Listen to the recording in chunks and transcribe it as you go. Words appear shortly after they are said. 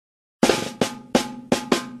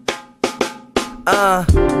Yeah.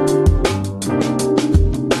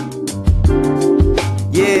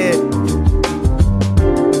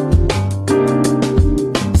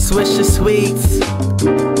 Swisher Sweets.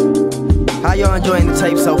 How y'all enjoying the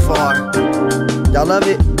tape so far? Y'all love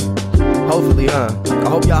it? Hopefully, huh? I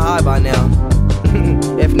hope y'all high by now.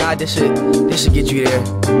 If not, this should get you there.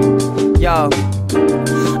 Yo.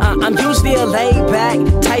 I'm usually a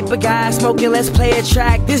laid-back type of guy, smoking, let's play a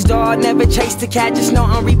track. This dog never chased a cat, just know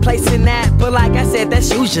I'm replacing that. But like I said,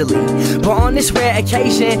 that's usually. But on this rare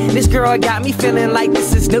occasion, this girl got me feeling like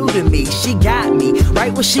this is new to me. She got me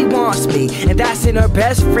right where she wants me, and that's in her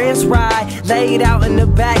best friend's ride, laid out in the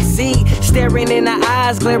back seat, staring in her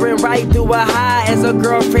eyes, glaring right through her high as her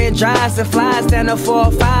girlfriend drives and flies down the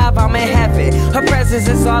 405. I'm in heaven, her presence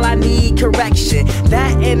is all I need, correction.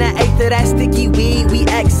 That and the eighth of that sticky weed, we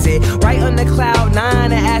exit right on the cloud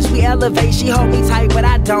nine, and as we elevate, she hold me tight, but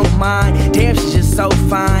I don't mind. Damn, she's just so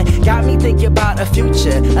fine. Got me thinking about a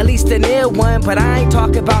future, at least a near one. But I ain't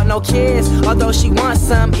talking about no kids, although she wants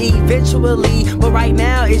some eventually. But right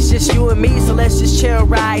now, it's just you and me, so let's just chill,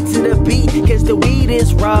 ride to the beat, cause the weed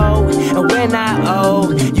is roll, and we're not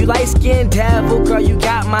old. You light-skinned devil, girl, you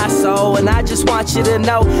got my soul, and I just want you to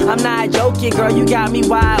know I'm not joking, girl, you got me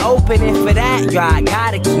wide open. And for that, yo, I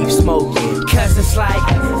gotta keep smoking, cause it's like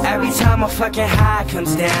every time a fucking high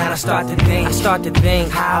comes down, I start to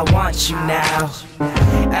think how I want you now.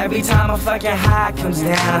 Every time a fucking high comes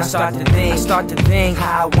down, I start to think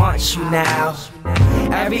how I want you now.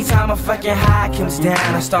 Every time a fucking high comes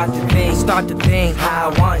down, I start to think how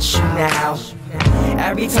I want you now.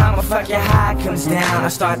 Every time a fucking high comes down, I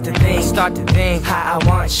start to think how I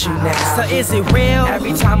want you now. So is it real?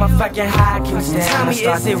 Every time a fucking high comes down, tell me,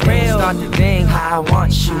 is it real? Start to think how I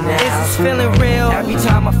want you now. Is this feeling real? Every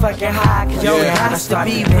time a fucking high comes down, it has to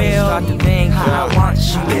be real. Start to think how I want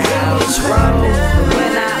you now. It's roll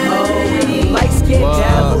when I owe. Light-skinned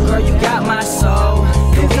devil, girl, you got my soul.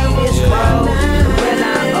 The weed is roll when I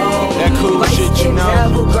owe. That cool shit, you know.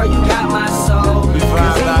 Devil, girl, you got my soul. We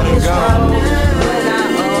vibe out and go.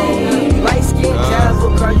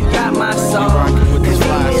 Devil, girl, you got my soul. With this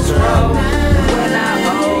flies, girl. When I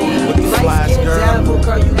owe. With the flies, girl. Devil,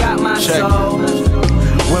 girl, you got my Check soul.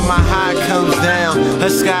 When my high comes down, her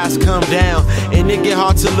skies come down, and it get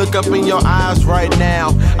hard to look up in your eyes right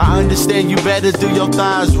now. I understand you better do your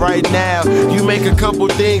thighs right now. You make a couple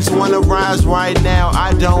things wanna rise right now.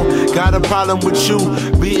 I don't got a problem with you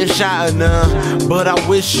being shy enough, but I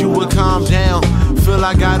wish you would calm down. Feel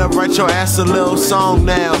I gotta write your ass a little song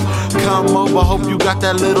now. Come over, hope you got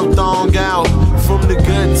that little thong out. From the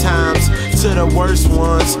good times to the worst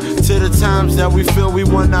ones, to the times that we feel we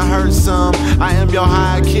wanna hurt some. I am your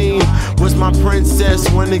high king, was my princess.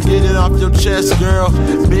 Wanna get it off your chest, girl.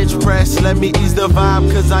 Bitch press, let me ease the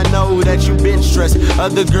vibe, cause I know that you been stressed.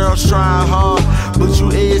 Other girls try hard, but you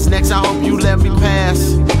is next. I hope you let me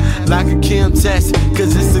pass like a Kim test,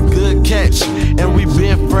 cause it's a good catch, and we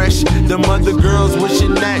been fresh. Them other girls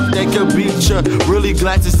wishing that they could beat ya. Really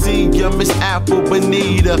glad to see ya, Miss Apple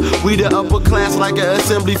Bonita. We the upper class like an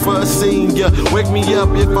assembly for a senior. Wake me up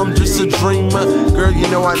if I'm just a dreamer. Girl, you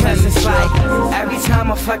know I need ya. Cause it's like every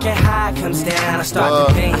time a fucking high comes down, I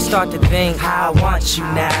start to think how I want you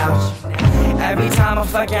now. Every time a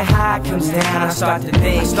fucking high comes down, I start to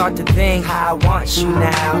think how I want you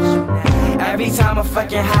now. Every time a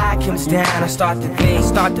fucking high comes down, I start to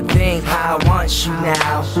think how I want you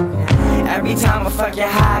now. Every time a fucking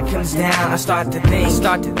high comes down, I start to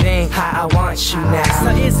think how I want you now. So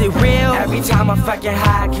is it real? Every time a fucking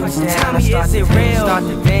high comes down, tell me, is it real? Start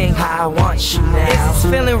to think how I want you now. Is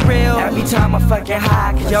this feeling real? Every time a fucking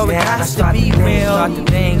high comes down, I start to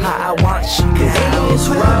think how I want you now. It's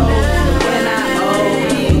real.